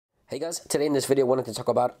Hey guys, today in this video I wanted to talk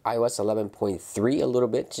about iOS 11.3 a little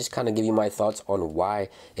bit, just kind of give you my thoughts on why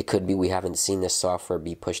it could be we haven't seen this software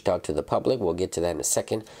be pushed out to the public. We'll get to that in a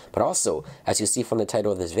second. But also, as you see from the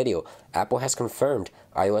title of this video, Apple has confirmed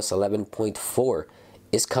iOS 11.4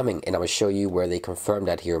 is coming, and I'm going to show you where they confirmed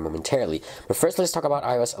that here momentarily. But first, let's talk about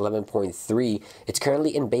iOS 11.3. It's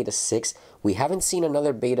currently in beta 6. We haven't seen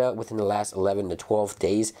another beta within the last 11 to 12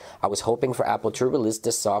 days. I was hoping for Apple to release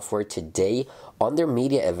this software today on their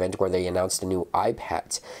media event where they announced the new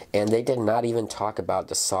iPads, and they did not even talk about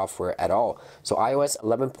the software at all. So iOS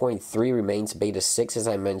 11.3 remains beta 6, as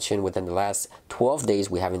I mentioned. Within the last 12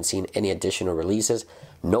 days, we haven't seen any additional releases.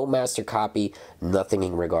 No master copy, nothing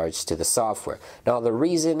in regards to the software. Now, the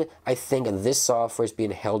reason I think this software is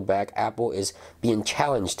being held back, Apple is being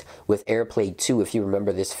challenged with AirPlay 2. If you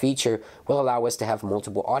remember, this feature will allow us to have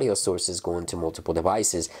multiple audio sources going to multiple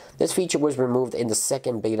devices. This feature was removed in the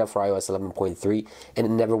second beta for iOS 11.3, and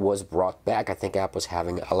it never was brought back. I think Apple's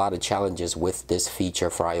having a lot of challenges with this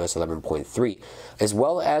feature for iOS 11.3, as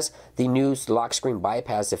well as the new lock screen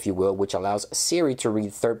bypass, if you will, which allows Siri to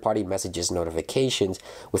read third-party messages notifications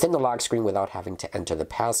within the lock screen without having to enter the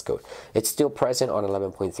passcode. It's still present on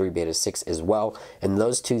 11.3 beta 6 as well, and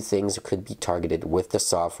those two things could be targeted with the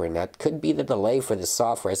software, and that could be the delay for the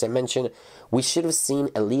software. As I mentioned, we should have seen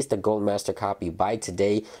at least a gold master copy by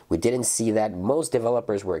today. We didn't see that. Most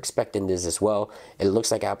developers were expecting this as well. It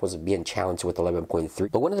looks like Apple's being challenged with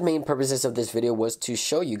 11.3. But one of the main purposes of this video was to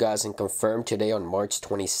show you guys and confirm today on March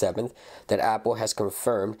 27th that Apple has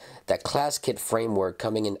confirmed that ClassKit framework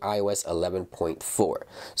coming in iOS 11.4.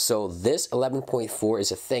 So this 11.4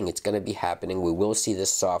 is a thing. It's going to be happening. We will see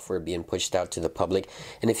this software being pushed out to the public.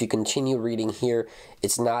 And if you continue reading here,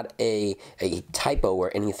 it's not a typo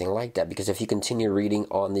or anything like that, because if you continue reading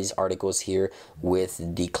on these articles here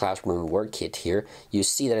with the Classroom Work Kit here, you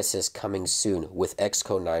see that it says coming soon with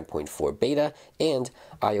Xcode 9.4 beta and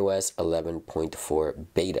iOS 11.4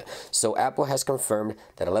 beta. So Apple has confirmed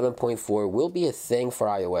that 11.4 will be a thing for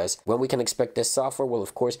iOS. When we can expect this software? Well,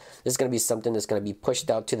 of course, this is going to be something that's going to be pushed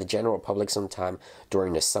out to the general public sometime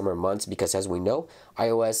during the summer months, because as we know,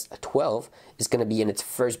 iOS 12 is going to be in its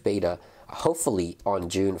first beta hopefully on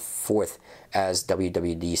June 4th as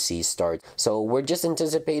WWDC starts. So we're just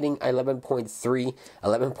anticipating 11.3,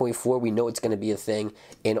 11.4, we know it's going to be a thing,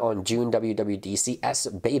 and on June WWDC as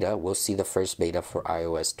beta, we'll see the first beta for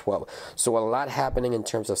iOS 12. So a lot happening in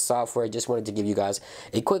terms of software. I just wanted to give you guys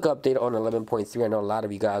a quick update on 11.3. I know a lot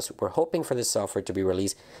of you guys were hoping for this software to be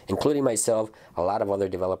released, including myself, a lot of other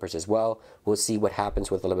developers as well. We'll see what happens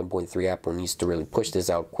with 11.3. Apple needs to really push this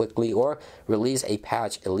out quickly or release a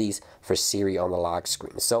patch at least for Siri on the lock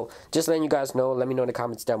screen. So just letting you guys know, let me know in the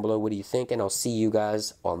comments down below what do you think, and I'll see you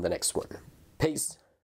guys on the next one. Peace.